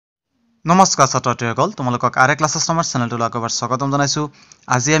নমস্কাৰ ছাত্ৰছাত্ৰীসকল তোমালোকক আৰে ক্লাছেছ নামৰ চেনেলটোলৈ আকবাৰ স্বাগতম জনাইছো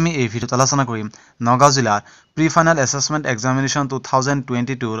আজি আমি এই ভিডিঅ'ত আলোচনা কৰিম নগাঁও জিলাৰ প্ৰি ফাইনেল এছেছমেণ্ট এক্সামিনেশ্যন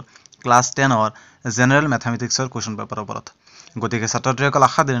 2022 ৰ ক্লাছ 10 ৰ জেনাৰেল মেথমেটিক্সৰ কোৱেশ্চন পেপাৰৰ ওপৰত গতিকে ছাত্ৰছাত্ৰীসকল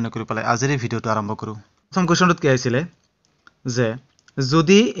আশা দেৰি নকৰি পেলাই আজিৰ এই ভিডিঅ'টো আৰম্ভ কৰো প্ৰথম কোৱেশ্চনটোত কি আহিছিলে যে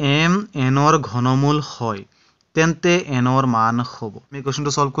যদি m n ৰ ঘনমূল হয় তেন্তে n ৰ মান হ'ব আমি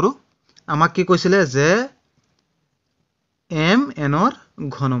কোৱেশ্চনটো সলভ কৰো আমাক কি কৈছিলে যে m n ৰ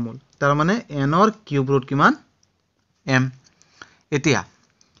ঘনমূল তাৰ মানে n ৰ কিউব ৰুট কিমান m এতিয়া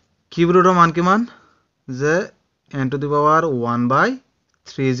কিউব ৰুটৰ মান কিমান যে n to the power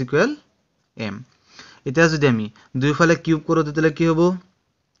 1/3 is equal m এতিয়া যদি আমি দুইফালে কিউব কৰো তেতিয়ালে কি হ'ব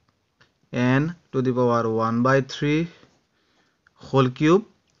n to the power 1/3 whole cube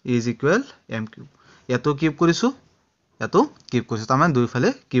is equal m cube ইয়াতো কিউব কৰিছো তাৰ মানে দুইফালে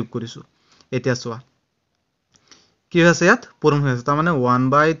কিউব কৰিছো এতিয়া চোৱা কি হৈছে ইয়াত পূৰণ হৈ আছে তাৰ মানে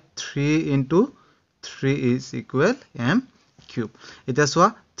 1/3 into 3 is equal m cube এতিয়া চোৱা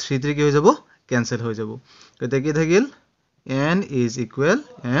 3 3 কি হৈ যাব কেনসেল হৈ যাব এতিয়া কি থাকিল n is equal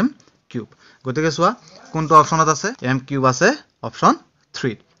m cube গতিকে চোৱা কোনটো অপচনত আছে m cube আছে অপচন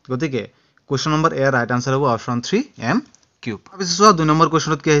 3 গতিকে কোৱেশ্চন নম্বৰ এ ৰাইট আনসাৰ হ'ব অপচন 3 m cube তাৰপিছত চোৱা 2 নম্বৰ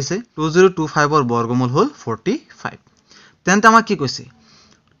কোৱেশ্চনত কি আহিছে 2025 ৰ বৰ্গমূল হ'ল 45 তেন্তে আমাক কি কৈছে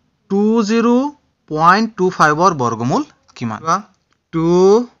 20.25 ৰ বৰ্গমূল কিমান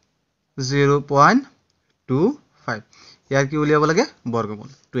 20.25 ইয়াৰ কি উলিয়াব লাগে বৰ্গমূল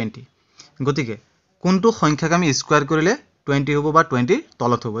 20 গতিকে কোনটো সংখ্যাক আমি স্কয়াৰ কৰিলে 20 হ'ব বা 20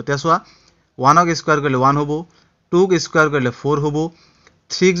 তলত হ'ব এতিয়া চোৱা 1 ক স্কয়াৰ কৰিলে 1 হ'ব 2 ক স্কয়াৰ কৰিলে 4 হ'ব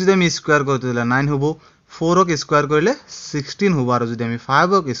 3 ক যদি আমি স্কয়াৰ কৰো তেতিয়ালে 9 হ'ব 4 ক স্কয়াৰ কৰিলে 16 হ'ব আৰু যদি আমি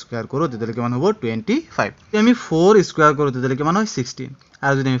 5 ক স্কয়াৰ কৰো তেতিয়ালে কিমান হ'ব 25 যদি আমি 4 স্কয়াৰ কৰো তেতিয়ালে কিমান হয় 16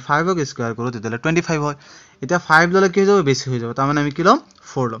 আৰু যদি আমি 5 ক স্কয়াৰ কৰো তেতিয়ালে 25 হয় এটা 5 ললে কি হৈ যাব বেছি হৈ যাব তাৰ মানে আমি কি লম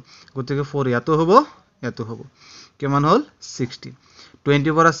 4 লম গতিকে 4 ইয়াতো হ'ব কিমান হল 16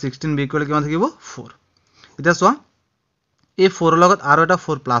 20 পৰা 16 বিক কৰিলে কিমান থাকিব 4 এটা চোৱা এই 4 লগত আৰু এটা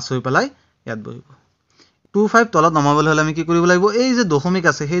 4 প্লাস হৈ পেলাই ইয়াত বহিব 25 তলত নমাবলৈ হলে আমি কি কৰিব লাগিব এই যে দশমিক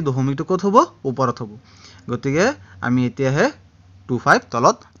আছে সেই দশমিকটো কত হ'ব ওপৰত হ'ব গতিকে আমি এতিয়াহে 25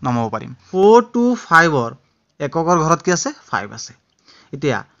 তলত নমাব পাৰিম 4 to 5 ৰ এককৰ ঘৰত কি আছে 5 আছে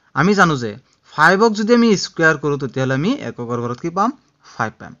এতিয়া আমি জানো যে 5 ক যদি আমি স্কয়াৰ কৰো তেতিয়ালে আমি এককৰ ঘৰত কি পাম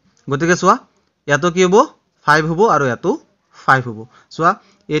 5 পাম গতিকে চোৱা ইয়াতো কি হ'ব 5 হ'ব আৰু ইয়াতো 5 হ'ব চোৱা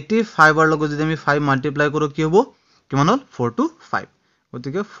 85 ৰ লগত যদি আমি 5 মাল্টিপ্লাই কৰো কি হ'ব কিমান হল 4 to 5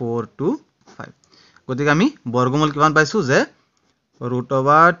 গতিকে 4 to 5 গতিকে আমি বৰ্গমূল কিমান পাইছো যে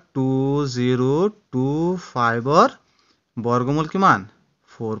 √2025 ৰ বৰ্গমূল কিমান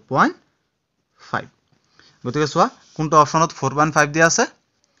 4.5 গতিকে চোৱা কোনটো অপচনত 4.5 দিয়া আছে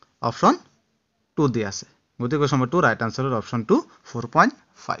অপচন 2 দিয়া আছে গতিকে question number 2 right answer option 2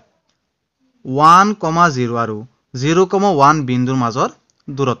 4.5 1,0 আৰু 0,1 বিন্দুৰ মাজৰ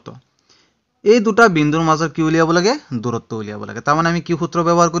দূৰত্ব এই দুটা বিন্দুৰ মাজৰ কি উলিয়াব লাগে দূৰত্ব উলিয়াব লাগে তাৰ মানে আমি কি সূত্ৰ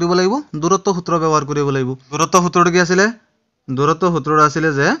ব্যৱহাৰ কৰিব লাগিব দূৰত্ব সূত্ৰ ব্যৱহাৰ কৰিব লাগিব দূৰত্ব সূত্ৰটো কি আছিল দূৰত্ব সূত্ৰটো আছিল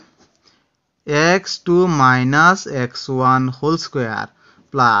যে x2 - x1 whole square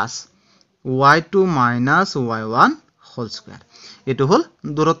plus y2 - y1 whole square এটো হল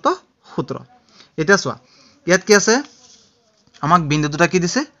দূৰত্ব সূত্ৰ এটা চোৱা ইয়াত কি আছে আমাক বিন্দু দুটা কি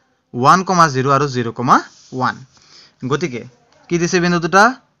দিছে 1,0 আৰু 0,1 গতিকে কি দিছে বিন্দু দুটা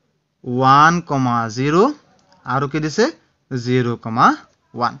 1,0 আৰু কি দিছে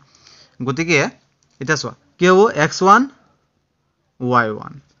 0,1 গতিকে এটা চোৱা কি হ'ব x1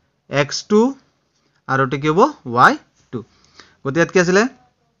 y1 x2 আৰু কি হ'ব y2 গতিকে ইয়াত কি আছিল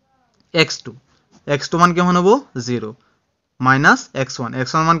x2 মান কিমান হ'ব 0 minus x1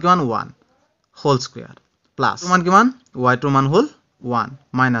 মান কিমান 1 হোল স্কয়াৰ প্লাস মান কিমান y2 মান হল 1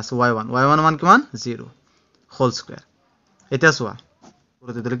 minus y1 মান কিমান 0 হোল স্কয়াৰ এটা চোৱা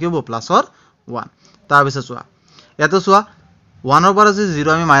তেতিয়ালে কি হ'ব প্লাসৰ 1 তাৰ পিছত চোৱা এটো চোৱা 1 ৰ পৰা যদি 0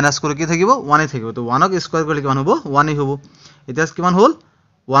 আমি মাইনাস কৰি কি থাকিব 1 থাকিব তো 1 ক স্কয়াৰ কৰিলে কিমান হ'ব 1 হ'ব এটা কিমান হল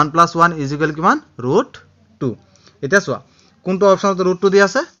 1 + 1 = কিমান √2 এটা চোৱা কোনটো অপচনত √2 দিয়া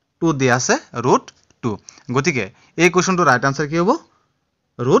আছে 2 দিয়া আছে √2 গতিকে এই কোৱেশ্চনটো ৰাইট আনসাৰ কি হ'ব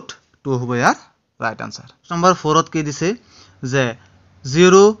 √2 হ'ব ইয়াৰ ৰাইট আনসাৰ নম্বৰ 4 ত কি দিছে যে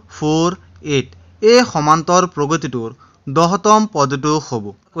 0 4 8 এই সমান্তৰ প্ৰগতিটোৰ 10তম পদটো হ'ব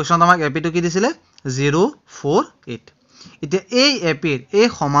কোৱেশ্চনত আমাক এপিটো কি দিছিলে 0 4 8 এতিয়া এই এপিৰ এই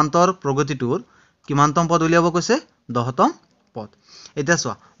সমান্তৰ প্ৰগতিটোৰ কিমানতম পদ উলিয়াব কৈছে 10তম পদ এতিয়া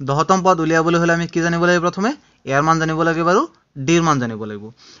চোৱা 10তম পদ উলিয়াবলৈ হলে আমি কি জানিব লাগিব প্ৰথমে এৰ মান জানিব লাগিব আৰু ডি ৰ মান জানিব লাগিব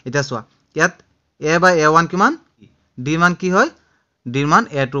এতিয়া চোৱা ইয়াত a by a1 কিমান d মান কি হয় d মান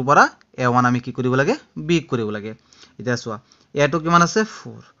a2 পৰা a1 আমি কি কৰিব লাগে b কৰিব লাগে এতিয়া চোৱা a2 কিমান আছে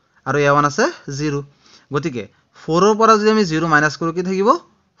 4 আৰু a1 আছে 0 গতিকে 4 ৰ পৰা যদি আমি 0 মাইনাস কৰো কি থাকিব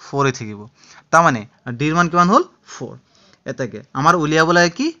 4 এ থাকিব তাৰ মানে d ৰ মান কিমান হল 4 এটাকে আমাৰ উলিয়াব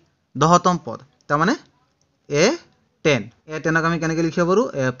লাগে কি 10তম পদ তাৰ মানে a10 a10ক আমি কেনেকৈ লিখিব পাৰো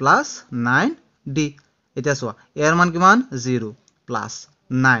a + 9d এতিয়া চোৱা a ৰ মান কিমান 0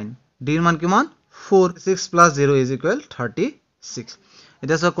 + 9 d ৰ মান কিমান 4 6 + 0 = 36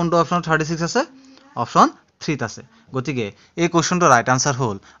 এতিয়া চোৱা কোনটো অপচন 36 আছে অপচন 3 ত আছে গতিকে এই কোৱেশ্চনটো ৰাইট আনসাৰ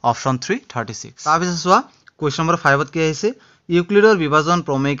হ'ল অপচন 3 36 তাৰ পিছত চোৱা কোৱেশ্চন নম্বৰ 5 ত কি আহিছে ইউক্লিডৰ বিভাজন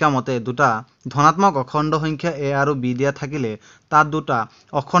প্ৰমেয়িকা মতে দুটা ধনাত্মক অখণ্ড সংখ্যা a আৰু b দিয়া থাকিলে তাত দুটা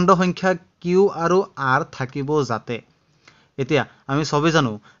অখণ্ড সংখ্যা q আৰু r থাকিব যাতে এতিয়া আমি সবে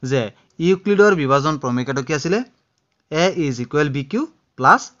জানো যে ইউক্লিডৰ বিভাজন প্ৰমেয়িকাটো কি আছিল a = bq +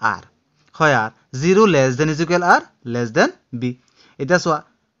 r হয় r 0 <= r b এতিয়া চোৱা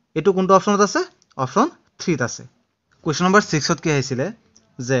এটো কোনটো অপচনত আছে অপচন 3 ত আছে কোৱেশ্চন নম্বৰ 6 ত কি আহিছিল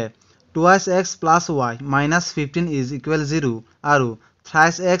যে 2x + y - 15 = 0 আৰু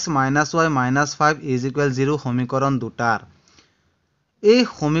 3x - y - 5 = 0 সমীকৰণ দুটাৰ এই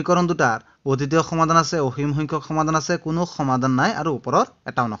সমীকৰণ দুটাৰ অদ্বিতীয় সমাধান আছে অসীম সংখ্যক সমাধান আছে কোনো সমাধান নাই আৰু ওপৰৰ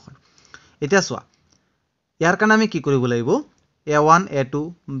এটাও নহয় এতিয়া চোৱা ইয়াৰ কাৰণে আমি কি কৰিব লাগিব a1 a2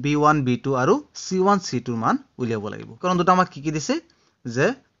 b1 b2 আৰু c1 c2 ৰ মান উলিয়াব লাগিব কাৰণ দুটা আমাক কি দিছে যে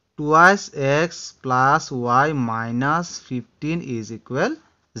 2x + y - 15 =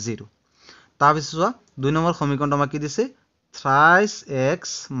 0 তাৰ পিছত চোৱা 2 নম্বৰ সমীকৰণটো আমাক কি দিছে 3x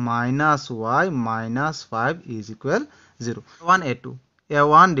 - y - 5 = 0 a1 a2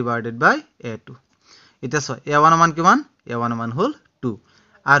 a1 / a2 এতিয়া চোৱা a1 ৰ মান কিমান a1 ৰ মান হ'ল 2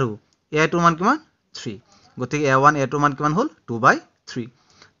 আৰু a2 ৰ মান কিমান 3 গতিকে a1 a2 ৰ মান কিমান হ'ল 2/3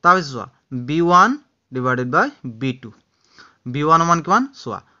 তাৰ পিছত চোৱা b1 / b2 b1 ৰ মান কিমান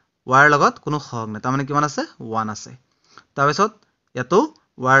চোৱা y ৰ লগত কোনো সহগ নাই তাৰ মানে কিমান আছে 1 আছে তাৰ পিছত ইয়াতো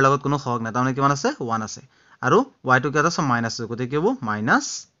y ৰ লগত কোনো সহগ নাই তাৰ মানে কিমান আছে 1 আছে আৰু y টো কিটা আছে মাইনাস গতিকে কি হ'ব -1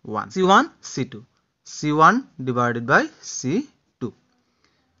 c1 c2 c1 / c2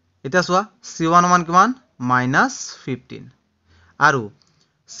 এতিয়া চোৱা c1 ৰ মান কিমান -15 আৰু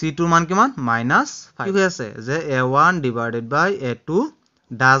c2 ৰ মান কিমান -5 কি হৈ আছে যে a1 / a2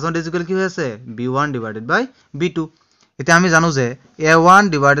 ডাজন্ট ইকুৱেল কি হৈ আছে b1 / b2 এতিয়া আমি জানো যে a1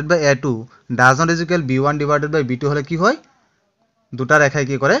 / a2 doesn't equal b1 / b2 হলে কি হয় দুটা ৰেখাই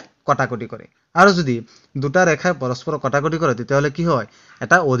কি কৰে কটাকটি কৰে আৰু যদি দুটা ৰেখাই পৰস্পৰ কটাকটি কৰে তেতিয়া হলে কি হয়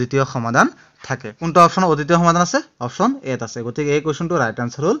এটা অদ্বিতীয় সমাধান থাকে কোনটো অপচন অদ্বিতীয় সমাধান আছে অপচন এ ত আছে গতিকে এই কোৱেশ্চনটো ৰাইট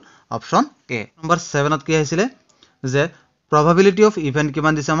আনসাৰ হ'ল অপচন এ নম্বৰ 7 ত কি আহিছিলে যে probability of event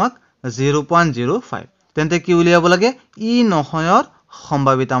কিমান দিছে আমাক 0.05 তেন্তে কি উলিয়াব লাগে ই নহয়ৰ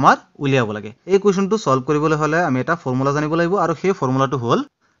সম্ভাৱিতা আমাৰ উলিয়াব লাগে এই কোৱেশ্চনটো সলভ কৰিবলৈ হলে আমি এটা ফৰ্মুলা জানিব লাগিব আৰু সেই ফৰ্মুলাটো হ'ল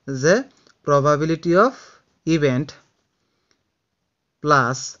যে probability of event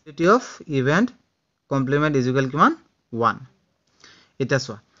plus probability of event complement is equal কিমান 1 এটা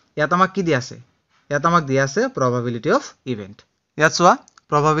চোৱা ইয়াত আমাক কি দিয়া আছে ইয়াত আমাক দিয়া আছে probability of event ইয়াত চোৱা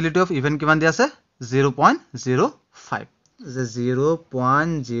probability of event কিমান দিয়া আছে 0.05 যে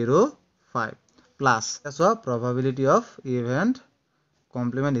 0.05 plus so probability of event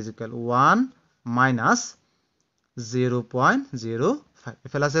complement is equal 1 minus 0.05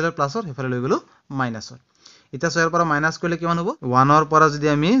 এফালে আছে প্লাসৰ এফালে লৈ গলো মাইনাসৰ এটা সয়াৰ পৰা মাইনাস কৰিলে কিমান হ'ব 1 ৰ পৰা যদি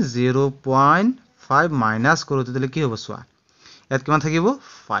আমি 0.5 মাইনাস কৰো তেতিয়ালে কি হ'ব চোৱা ইয়াত কিমান থাকিব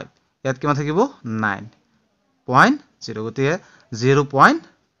 5 ইয়াত কিমান থাকিব 9.0 গতিকে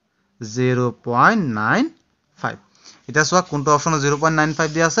 0.95 এটা চোৱা কোনটো অপচন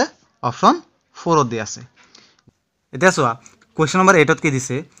 0.95 দিয়া আছে অপচন 4 দিয়া আছে এতিয়া চোৱা কোৱেশ্চন নম্বৰ 8 ত কি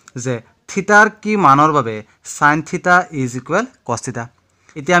দিছে যে থিটাৰ কি মানৰ বাবে sin থিটা = cos থিটা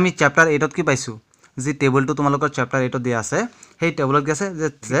এতিয়া আমি চ্যাপ্টাৰ 8 ত কি পাইছো যে টেবুলটো তোমালোকৰ চ্যাপ্টাৰ 8 ত দিয়া আছে সেই টেবুলত কি আছে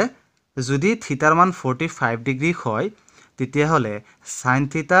যে যদি থিটাৰ মান 45 ডিগ্ৰী হয় তেতিয়া হলে sin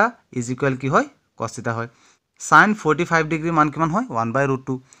থিটা = কি হয় cos থিটা হয় sin 45 ডিগ্ৰী মান কিমান হয়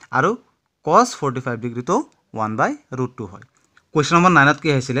 1/√2 আৰু cos 45 ডিগ্ৰী তো 1/√2 হয় কোৱেশ্চন নম্বৰ 9 ত কি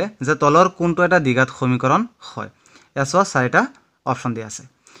হৈছিল যে তলৰ কোনটো এটা দ্বিঘাত সমীকৰণ হয় এসো চাৰিটা অপচন দিয়া আছে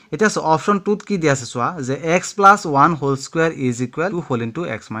এতিয়া অপচন 2 ত কি দিয়া আছে চোৱা যে x + 1 whole square = 2 whole into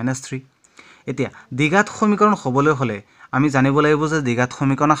x - 3 এতিয়া দ্বিঘাত সমীকৰণ হবলৈ হলে আমি জানিব লাগিব যে দ্বিঘাত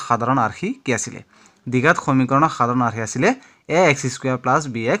সমীকৰণৰ সাধাৰণ আৰ্হি কি আছিল দ্বিঘাত সমীকৰণৰ সাধাৰণ আৰ্হি আছিল ax²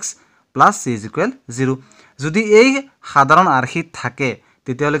 + bx + c = 0 যদি এই সাধাৰণ আৰ্হি থাকে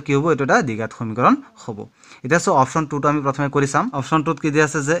তেতিয়ালে কি হ'ব এটা দ্বিঘাত সমীকৰণ হ'ব এটা অপচন 2 টো আমি প্ৰথমে কৰি চাম অপচন 2 ত কি দিয়া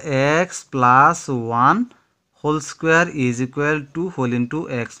আছে যে x + 1 whole square = 2 whole into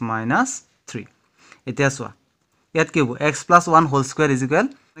x - 3 এতিয়া চোৱা ইয়াত কি হ'ব x + 1 হোল স্কয়াৰ =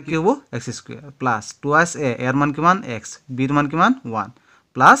 কি হ'ব x² + 2a এর মান কিমান x b এর মান কিমান 1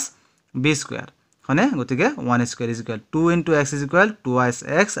 প্লাছ বি স্কুৱেৰ হয়নে গতিকে 1 square is equal 2 into x is equal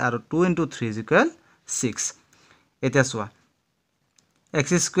 2x আৰু 2 ইনটু 3 ইজ ইকুৱেল 6 এতিয়া চোৱা x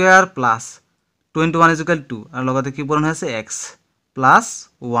square plus 2 into 1 is equal 2 আৰু লগতে কি পূৰণ হৈ আছে x plus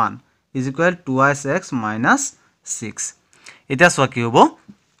 1 is equal 2x minus 6 এতিয়া চোৱা কি হ'ব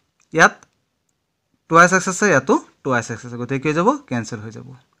ইয়াত 2x আছে ইয়াতো 2x আছে গতিকে কি হৈ যাব কেনসেল হৈ যাব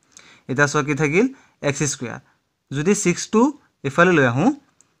এটা সো কি থাকিল x স্কয়ার যদি 6 টু ইফালে লৈ আহু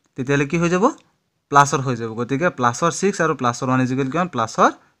তেতিয়ালে কি হৈ যাব প্লাসৰ হৈ যাব গতিকে প্লাসৰ 6 আৰু প্লাসৰ 1 ইজ ইকুৱেল কিমান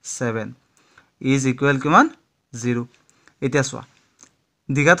প্লাসৰ 7 ইজ ইকুৱেল কিমান 0 এতিয়া সোৱা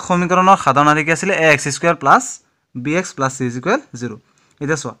দ্বিঘাত সমীকৰণৰ সাধাৰণ আৰ্হি কি আছিল ax square plus bx plus c is equal 0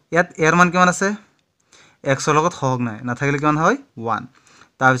 এতিয়া সোৱা ইয়াত এৰ মান কিমান আছে x ৰ লগত সহগ নাই নাথাকিলে কিমান হয় 1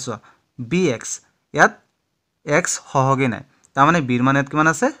 তাৰ পিছত bx ইয়াত x সহগে নাই তাৰ মানে b ৰ মান ইয়াত কিমান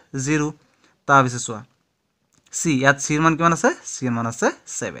আছে 0 তাৰ পিছত সোৱা c ইয়াত c ৰ মান কিমান আছে c ৰ মান আছে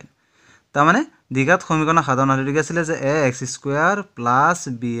 7 তাৰ মানে দ্বিঘাত সমীকৰণৰ সাধাৰণ আৰ্হি কি আছিল যে ax square plus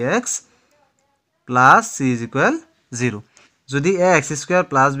bx plus c is equal 0 যদি ax square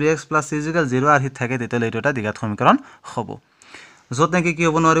plus bx plus c is equal 0 আৰ্হি থাকে তেতিয়ালে এটো এটা দ্বিঘাত সমীকৰণ হ'ব যত নেকি কি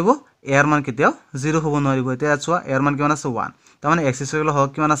হ'ব নোৱাৰিব এৰ মান কেতিয়াও 0 হ'ব নোৱাৰিব এতিয়া চোৱা এৰ মান কিমান আছে 1 তাৰ মানে x স্কয়াৰ হক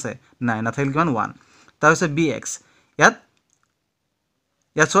কিমান আছে নাই নাথাকিল কিমান 1 তাৰ পিছত bx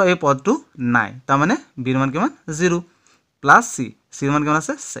ইয়াত চোৱা এই পদটো নাই তাৰ মানে b ৰ মান কিমান 0 প্লাস c c ৰ মান কিমান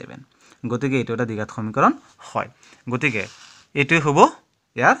আছে 7 গতিকে এটো এটা দ্বিঘাত সমীকৰণ হয় গতিকে এটোই হ'ব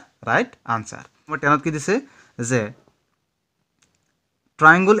ইয়াৰ ৰাইট আনসাৰ মই 10 ত কি দিছে যে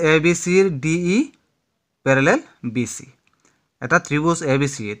ট্ৰায়াঙ্গল ABC ৰ DE প্যাৰালেল BC এটা ত্ৰিভুজ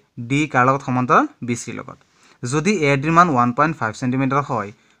ABC ৰ D কাৰ লগত সমান্তৰাল BC ৰ লগত যদি AD ৰ মান 1.5 cm হয়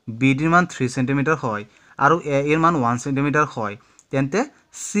BD ৰ মান 3 cm হয় আৰু AE ৰ মান 1 cm হয় তেন্তে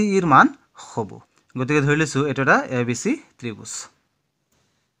CE ৰ মান হ'ব গতিকে ধৰি লৈছো এটো এটা ABC ত্ৰিভুজ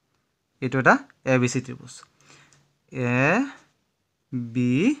এটো এটা ABC ত্ৰিভুজ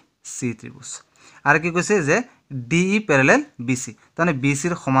ABC ত্ৰিভুজ আৰু কি কৈছে যে DE প্যাৰালেল BC তানে BC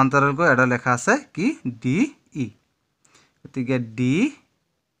ৰ সমান্তৰালকৈ এটা লেখা আছে কি DE গতিকে DE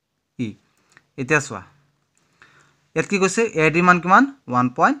এতিয়া চোৱা ইয়াত কি কৈছে AD মান কিমান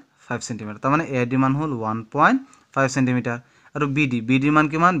 1.5 cm তাৰ মানে AD মান হল 1.5 cm আৰু BD মান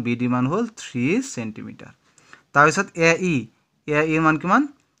কিমান BD মান হল 3 cm তাৰ পিছত AE ৰ মান কিমান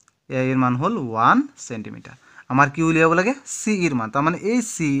AE ৰ মান হল 1 cm আমাৰ কি উলিয়াব লাগে CE ৰ মান তাৰ মানে এই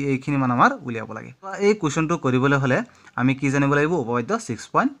C এইখিনি মান আমাৰ উলিয়াব লাগে এই কোৱেশ্চনটো কৰিবলৈ হলে আমি কি জানিব লাগিব উপপাদ্য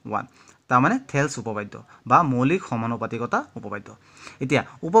 6.1 তাৰ মানে থেলছ উপপাদ্য বা মৌলিক সমানুপাতিকতা উপপাদ্য এতিয়া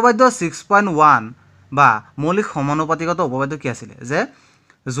উপপাদ্য 6.1 বা মৌলিক সমানুপাতিকতা উপপাদ্য কি আছিল যে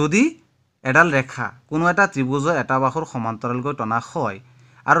যদি এডাল ৰেখা কোনো এটা ত্ৰিভুজৰ এটা বাহুৰ সমান্তৰালকৈ টনা হয়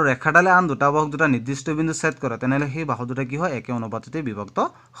আৰু ৰেখাডালে আন দুটা বাহুক দুটা নিৰ্দিষ্ট বিন্দু ছেদ কৰে তেনেহলে সেই বাহু দুটা কি হয় একে অনুপাততে বিভক্ত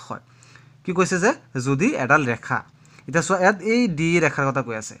হয় কি কৈছে যে যদি এডাল ৰেখা এটা চোৱা ইয়াত এই ডি ৰেখাৰ কথা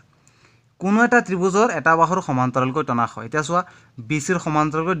কৈ আছে কোনো এটা ত্ৰিভুজৰ এটা বাহুৰ সমান্তৰালকৈ টনা হয় এটা চোৱা BC ৰ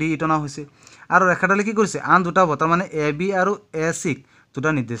সমান্তৰালকৈ ডি টনা হৈছে আৰু ৰেখাডালে কি কৰিছে আন দুটা বাহু মানে AB আৰু AC দুটা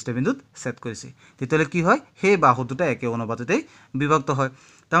নিৰ্দিষ্ট বিন্দুত ছেদ কৰিছে তেতিয়ালে কি হয় সেই বাহু দুটা একে অনুপাততে বিভক্ত হয়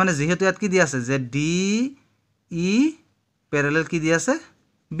তাৰ মানে যেহেতু ইয়াত কি দি আছে যে DE প্যাৰালেল কি দি আছে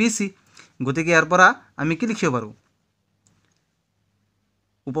BC গতিকে ইয়াৰ পৰা আমি কি লিখিব পাৰো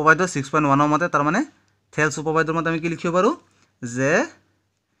উপপাদ্য 6.1 ৰ মতে তাৰ মানে থেলছ উপপাদ্যৰ মতে আমি কি লিখিব পাৰো যে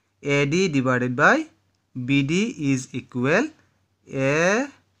AD divided by BD is equal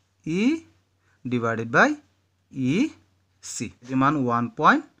AE divided by EC মান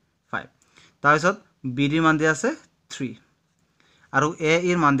 1.5 তাৰ পিছত BD মান দিয়া আছে 3 আৰু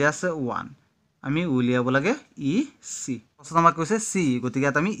AE ৰ মান দিয়া আছে 1 আমি উলিয়াব লাগে EC প্ৰশ্ন আমাক কৈছে C গতিকে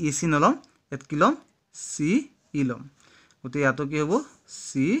ইয়াত আমি EC নলম ইয়াত কি লম CE লম গতিকে ইয়াতো কি হ'ব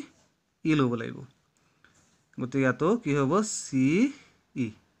CE লব লাগিব গতিকে ইয়াতো কি হ'ব CE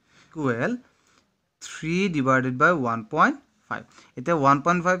equal 3 divided by 1.5 এতিয়া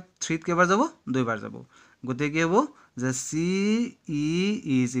 1.5 3 কেবাৰ যাব দুইবাৰ যাব গতিকে কি হ'ব যে CE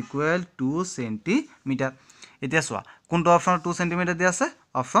is equal 2 cm এতিয়া চোৱা কোনটো অপচন 2 cm দিয়া আছে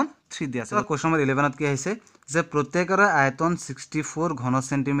অপচন 3 দিয়া আছে কোৱেশ্চন নম্বৰ 11 ত কি আহিছে যে প্ৰত্যেকৰে আয়তন 64 ঘন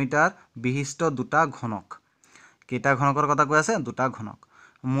সেন্টিমিটাৰ বিশিষ্ট দুটা ঘনক কেটা ঘনকৰ কথা কৈ আছে দুটা ঘনক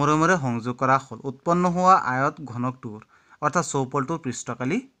মৰে মৰে সংযোগ কৰা হল উৎপন্ন হোৱা আয়ত ঘনকটোৰ অৰ্থাৎ চৌপলটোৰ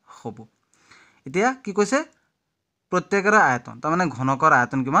পৃষ্ঠকালি হ'ব এতিয়া কি কৈছে প্ৰত্যেকৰে আয়তন তাৰ মানে ঘনকৰ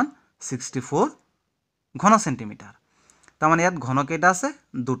আয়তন কিমান 64 ঘন সেন্টিমিটাৰ তাৰ মানে ইয়াত ঘনক কেটা আছে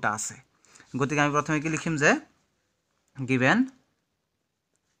দুটা আছে গতিকে আমি প্ৰথমে কি লিখিম যে given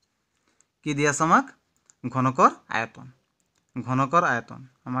কি দিয়া আছে আমাক ঘনকৰ আয়তন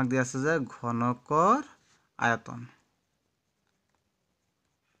আমাক দিয়া আছে যে ঘনকৰ আয়তন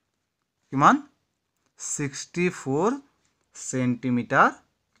কিমান 64 সেন্টিমিটাৰ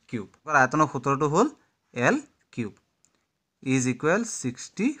কিউব আয়তনৰ সূত্ৰটো হ'ল L কিউব ইজ ইকুৱেল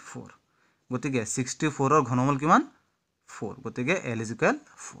 64 গতিকে 64 ৰ ঘনমূল কিমান 4 গতিকে L ইজ ইকুৱেল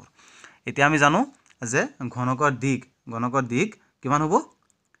 4 এতিয়া আমি জানো যে ঘনকৰ দিক কিমান হ'ব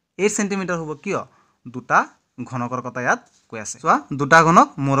 8 সেন্টিমিটাৰ হ'ব কিয় দুটা ঘনকৰ কথা ইয়াত কৈ আছে চোৱা দুটা ঘনক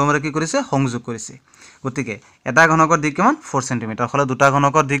মৰমৰে কি কৰিছে সংযোগ কৰিছে গতিকে এটা ঘনকৰ দিক কিমান 4 সেন্টিমিটাৰ হলে দুটা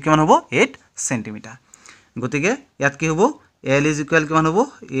ঘনকৰ দিক কিমান হ'ব 8 সেন্টিমিটাৰ গতিকে ইয়াত কি হ'ব L ইজ ইকুৱেল কিমান হ'ব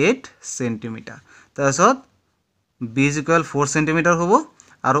 8 সেন্টিমিটাৰ তাৰপিছত B ইজ ইকুৱেল 4 সেন্টিমিটাৰ হ'ব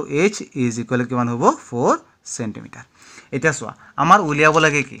আৰু H ইজ ইকুৱেল কিমান হ'ব 4 সেন্টিমিটাৰ এতিয়া চোৱা আমাৰ উলিয়াব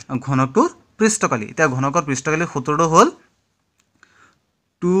লাগে কি ঘনকটোৰ পৃষ্ঠকালি এতিয়া ঘনকৰ পৃষ্ঠকালি সূত্ৰটো হ'ল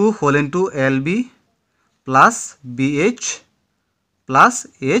 2 whole into LB plus BH plus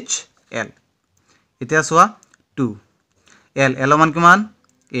HL এতিয়া চোৱা 2 L মান কিমান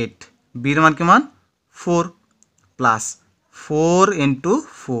 8 B ৰ মান কিমান 4 plus 4 into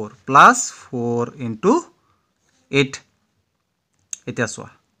 4 plus 4 into 8 এতিয়া চোৱা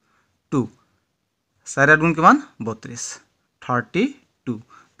 2 4 গুণ কিমান 32 32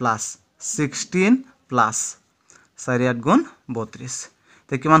 plus 16 plus 4 গুণ 32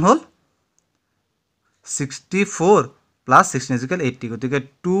 তে কিমান হ'ল 64 plus 16 is equal 80 গতিকে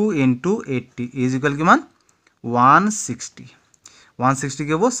 2 into 80 is equal কিমান 160 160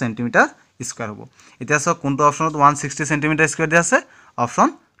 কি হ'ব সেন্টিমিটাৰ স্কয়াৰ হ'ব এতিয়া সব কোনটো অপচনত 160 সেন্টিমিটাৰ স্কয়াৰ দি আছে অপচন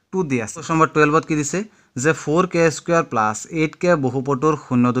 2 দি আছে কোশ্চন নম্বৰ 12 ত কি দিছে যে 4k স্কয়াৰ প্লাস 8k বহুপদৰ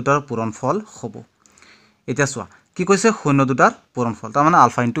শূন্য দুটাৰ পূৰণফল হ'ব এতিয়া চোৱা কি কৈছে শূন্য দুটাৰ পূৰণফল তাৰ মানে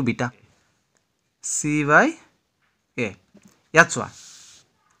ULFA into beta c by a ইয়াত চোৱা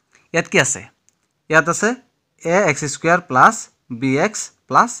ইয়াত কি আছে ইয়াত আছে ax square plus bx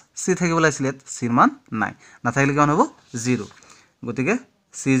plus c থাকিব লাগিছিল c ৰ মান নাই নাথাকিলে কিমান হ'ব 0 গতিকে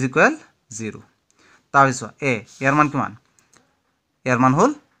c is equal 0 তাৰপিছত a ইয়াৰ মান কিমান ইয়াৰ মান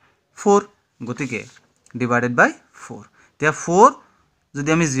হ'ল 4 গতিকে ডিভাইডেড বাই 4 এতিয়া 4 যদি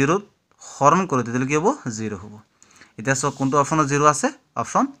আমি 0 হৰণ কৰো তেতিয়ালে কি হ'ব 0 হ'ব এতিয়া সব কোনটো অপচনত 0 আছে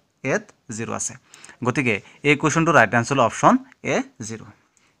অপচন এ 0 আছে গতিকে এই কোৱেশ্চনটো ৰাইট আনসাৰ অপচন এ 0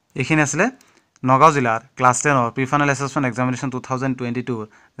 এখিনি আসলে নগাঁও জিলাৰ class 10 pre final assessment examination 2022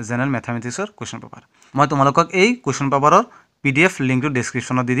 general ম্যাথমেটিক্সৰ question paper মই তোমালোকক এই কোৱেশ্চন পেপাৰৰ PDF লিংকটো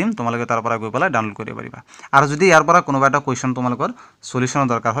ডেসক্ৰিপচনত দি দিম তোমালোকে তাৰ পৰা গৈ পেলাই ডাউনলোড কৰিব পাৰিবা আৰু যদি ইয়াৰ পৰা কোনোবা এটা কোৱেশ্চন তোমালোকৰ সলিউশনৰ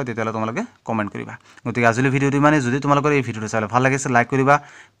দৰকাৰ হয় তেতিয়ালে তোমালোকে কমেন্ট কৰিবা গতিকে আজিৰ ভিডিওটো মানে যদি তোমালোকৰ এই ভিডিওটো চালে ভাল লাগিছে লাইক কৰিবা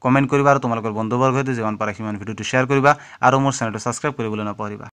কমেন্ট কৰিবা আৰু তোমালোকৰ বন্ধুবৰ্গৰ সৈতে যিমান পাৰা সিমান ভিডিওটো শেয়াৰ কৰিবা আৰু মোৰ চেনেলটো সাবস্ক্ৰাইব কৰিবলৈ নাপাহৰিবা